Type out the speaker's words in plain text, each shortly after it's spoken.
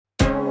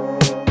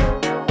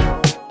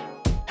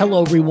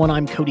Hello everyone,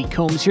 I'm Cody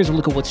Combs. Here's a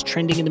look at what's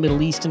trending in the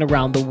Middle East and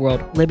around the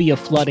world. Libya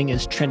flooding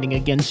is trending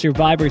again.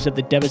 Survivors of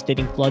the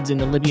devastating floods in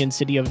the Libyan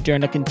city of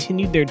Derna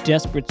continued their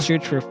desperate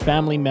search for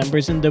family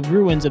members in the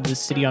ruins of the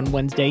city on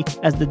Wednesday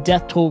as the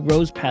death toll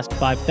rose past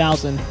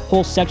 5,000.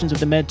 Whole sections of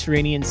the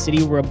Mediterranean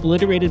city were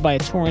obliterated by a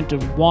torrent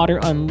of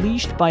water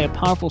unleashed by a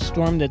powerful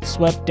storm that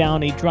swept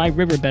down a dry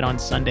riverbed on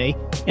Sunday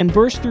and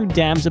burst through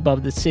dams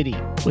above the city,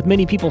 with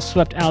many people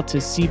swept out to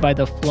sea by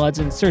the floods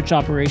and search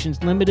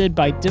operations limited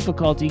by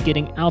difficulty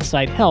getting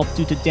outside help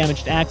due to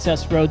damaged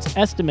access roads.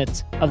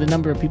 Estimates of the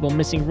number of people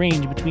missing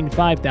range between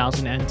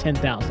 5,000 and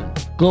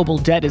 10,000. Global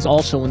debt is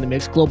also in the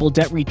mix. Global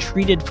debt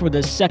retreated for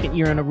the second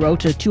year in a row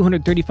to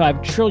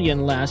 235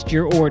 trillion last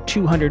year, or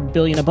 200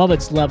 billion above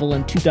its level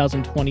in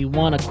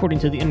 2021, according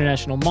to the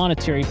International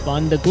Monetary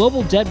Fund. The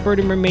global debt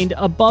burden remained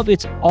above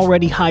its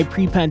already high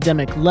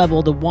pre-pandemic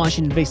level, the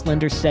Washington-based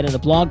lender said in a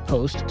blog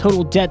post.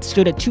 Total debt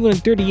stood at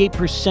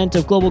 238%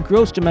 of global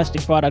gross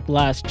domestic product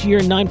last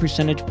year, 9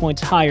 percentage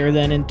points higher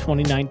than in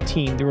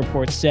 2019, the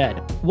report said.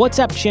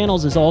 WhatsApp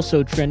Channels is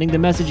also trending. The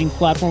messaging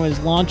platform is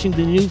launching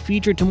the new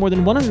feature to more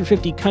than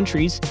 150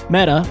 countries.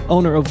 Meta,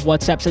 owner of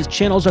WhatsApp, says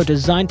channels are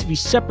designed to be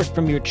separate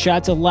from your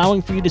chats,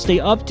 allowing for you to stay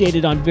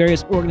updated on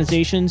various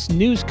organizations,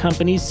 news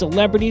companies,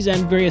 celebrities,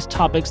 and various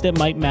topics that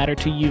might matter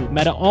to you.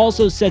 Meta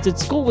also says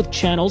its goal with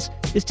channels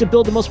is to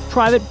build the most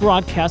private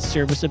broadcast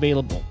service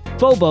available.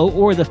 FOBO,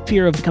 or the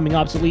fear of becoming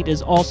obsolete,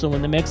 is also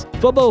in the mix.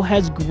 FOBO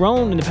has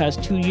grown in the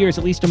past 2 years,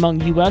 at least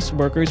among U.S.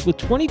 workers, with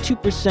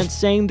 22%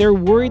 saying they're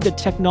worried that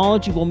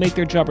technology will make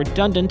their job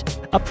redundant,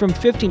 up from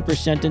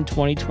 15% in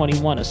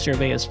 2021, a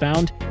survey has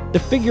found. The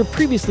figure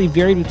previously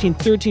varied between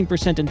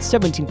 13% and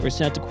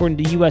 17%, according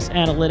to U.S.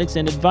 analytics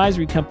and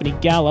advisory company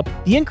Gallup.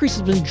 The increase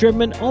has been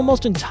driven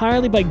almost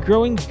entirely by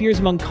growing fears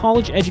among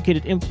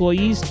college-educated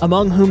employees,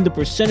 among whom the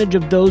percentage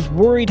of those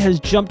worried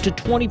has jumped to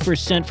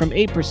 20% from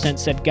 8%,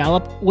 said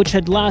Gallup, which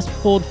had last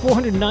polled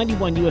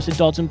 491 U.S.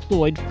 adults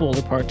employed full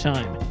or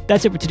part-time.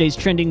 That's it for today's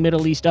trending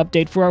Middle East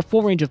update. For our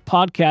full range of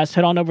podcasts,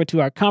 head on over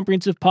to our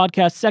comprehensive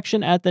podcast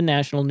section at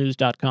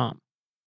thenationalnews.com.